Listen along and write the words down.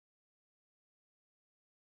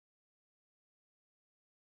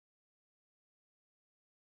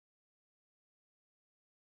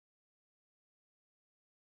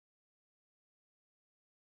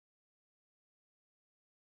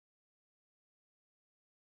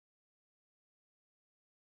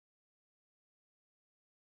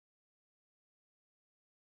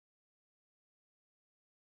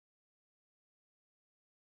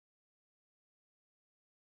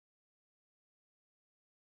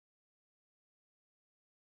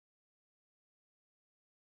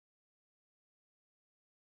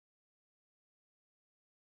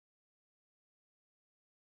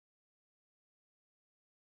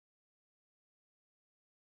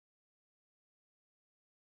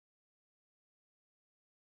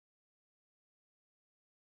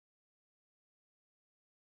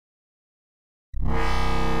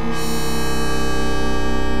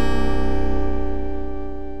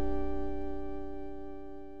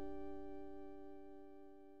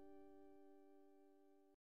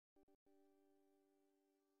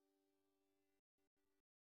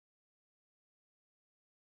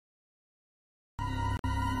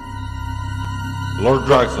Lord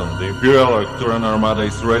Draxon, the Imperial Arcturian Armada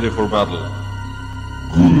is ready for battle.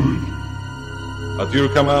 Good. At your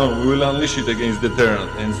command, we will unleash it against the Terran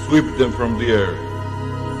and sweep them from the air.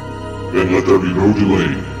 Then let there be no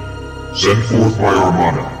delay. Send forth my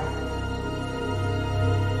Armada.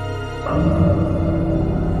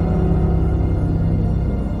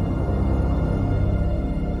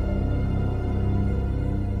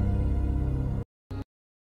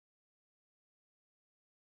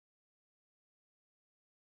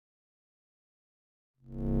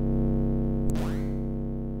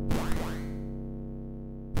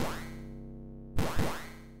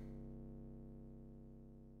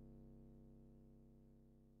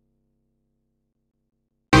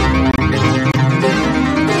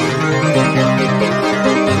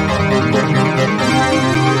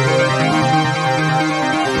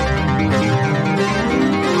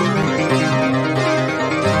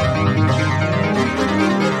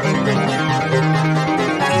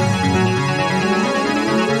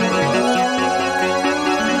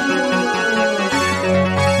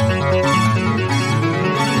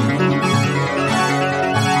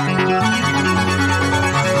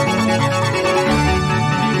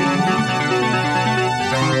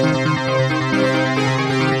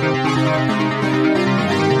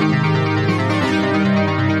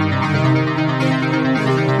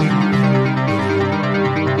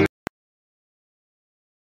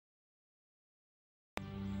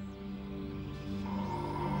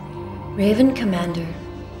 Raven Commander,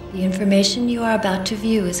 the information you are about to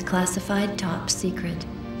view is classified top secret.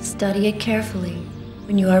 Study it carefully.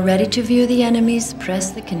 When you are ready to view the enemies,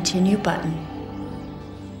 press the continue button.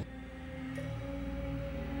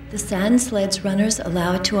 The Sand Sled's runners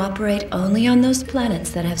allow it to operate only on those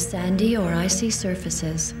planets that have sandy or icy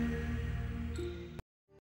surfaces.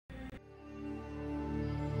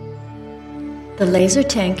 The laser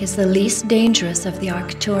tank is the least dangerous of the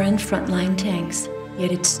Arcturian frontline tanks,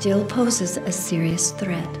 yet it still poses a serious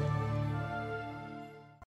threat.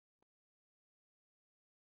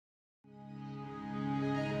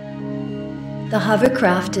 The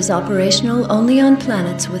hovercraft is operational only on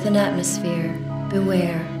planets with an atmosphere.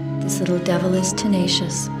 Beware, this little devil is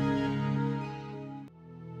tenacious.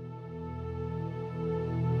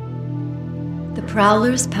 The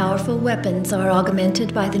Prowler's powerful weapons are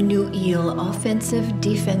augmented by the new Eel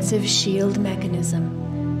offensive-defensive shield mechanism.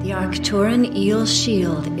 The Arcturian Eel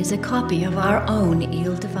shield is a copy of our own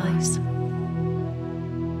Eel device.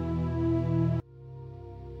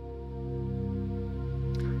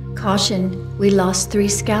 Caution, we lost 3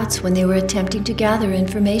 scouts when they were attempting to gather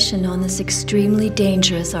information on this extremely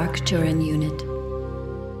dangerous Arcturian unit.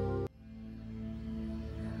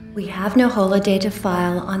 We have no holodata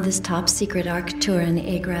file on this top-secret Arcturian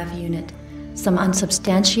AGRAV unit. Some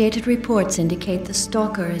unsubstantiated reports indicate the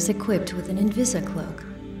Stalker is equipped with an Invisicloak.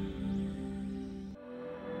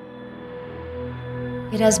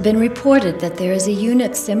 It has been reported that there is a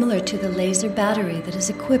unit similar to the laser battery that is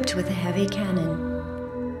equipped with a heavy cannon.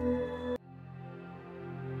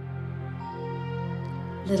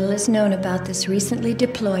 Little is known about this recently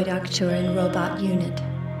deployed Arcturian robot unit.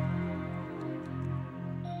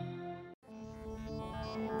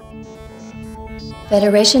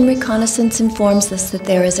 Federation reconnaissance informs us that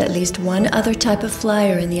there is at least one other type of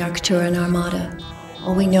flyer in the Arcturian Armada.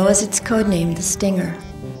 All we know is its codename, the Stinger.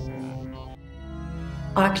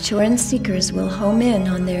 Arcturian seekers will home in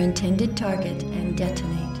on their intended target and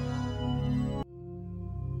detonate.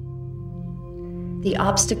 The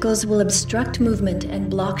obstacles will obstruct movement and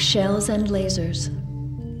block shells and lasers.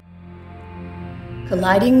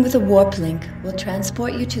 Colliding with a warp link will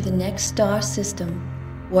transport you to the next star system.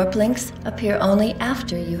 Warp links appear only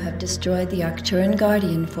after you have destroyed the Arcturian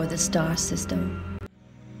Guardian for the star system.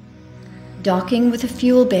 Docking with a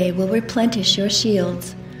fuel bay will replenish your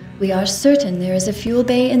shields. We are certain there is a fuel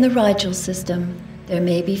bay in the Rigel system. There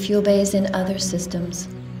may be fuel bays in other systems.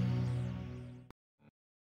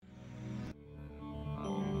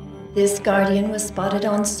 This Guardian was spotted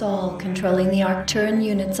on Sol, controlling the Arcturian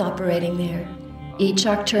units operating there. Each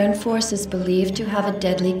Arcturian force is believed to have a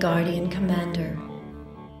deadly Guardian commander.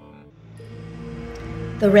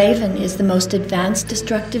 The Raven is the most advanced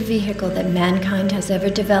destructive vehicle that mankind has ever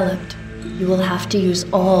developed. You will have to use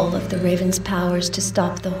all of the Raven's powers to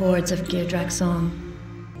stop the hordes of Draxon.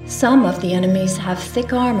 Some of the enemies have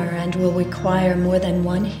thick armor and will require more than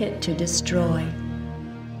one hit to destroy.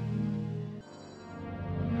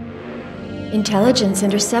 Intelligence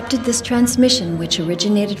intercepted this transmission, which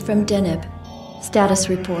originated from Deneb. Status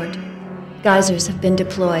report. Geysers have been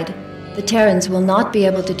deployed. The Terrans will not be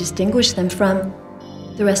able to distinguish them from...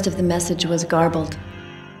 The rest of the message was garbled.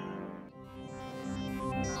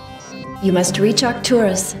 You must reach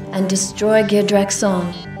Arcturus and destroy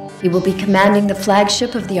Girdrexon. He will be commanding the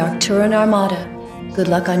flagship of the Arcturan Armada. Good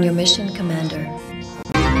luck on your mission, Commander.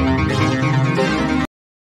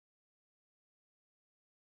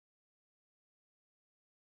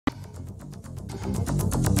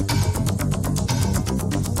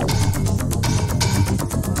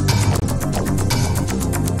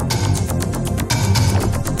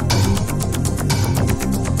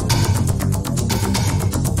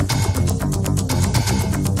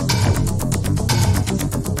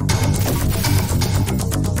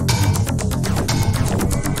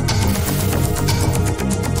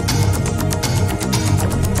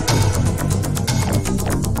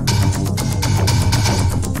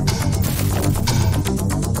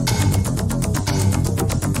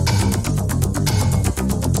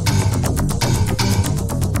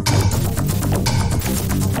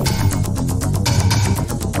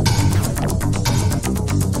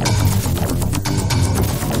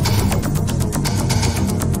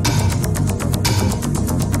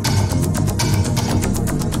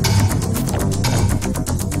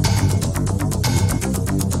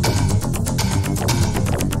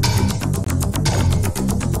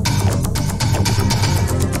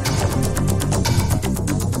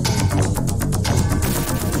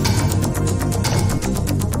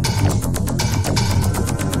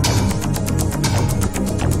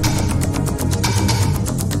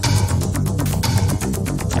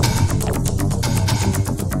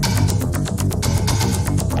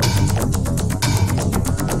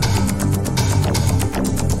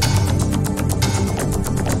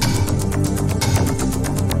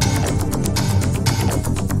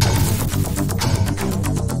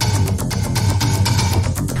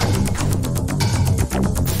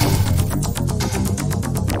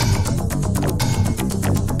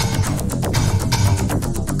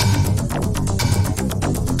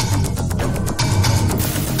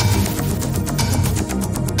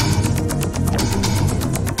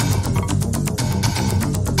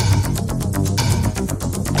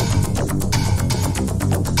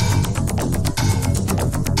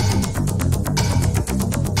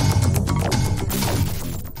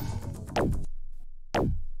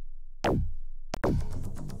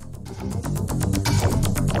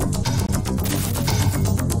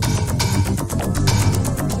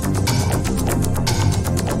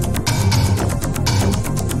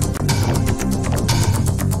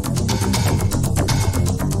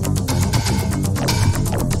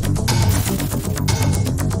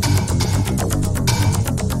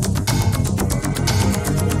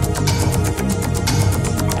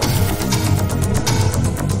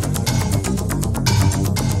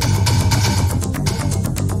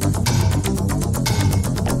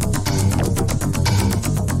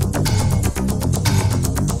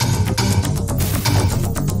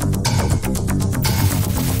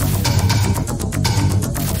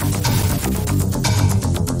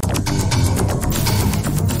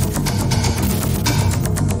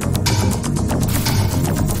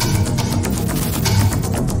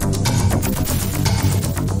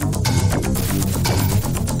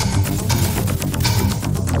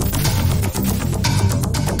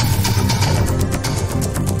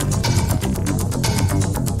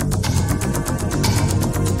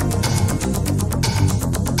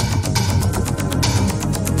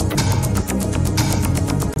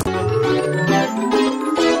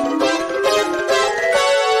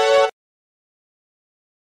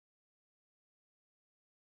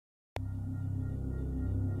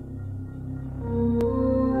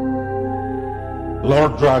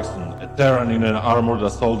 Lord Draxon, a Terran in an armored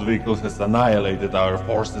assault vehicle, has annihilated our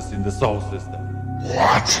forces in the Sol system.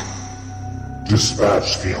 What?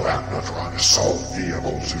 Dispatch the Arachnotron assault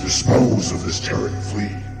vehicle to dispose of this Terran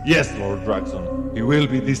fleet. Yes, Lord Draxon. He will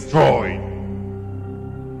be destroyed.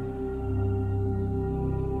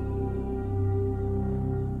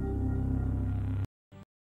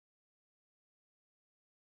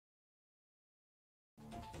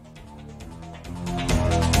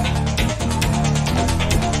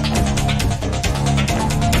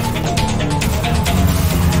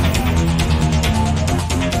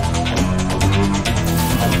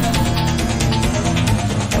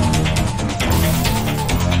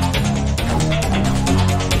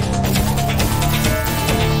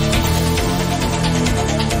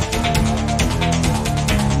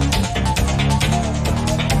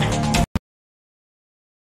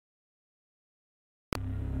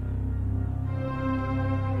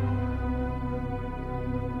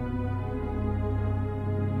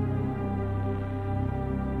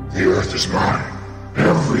 The Earth is mine.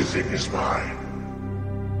 Everything is mine.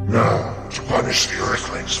 Now, to punish the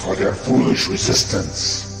Earthlings for their foolish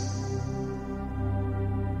resistance.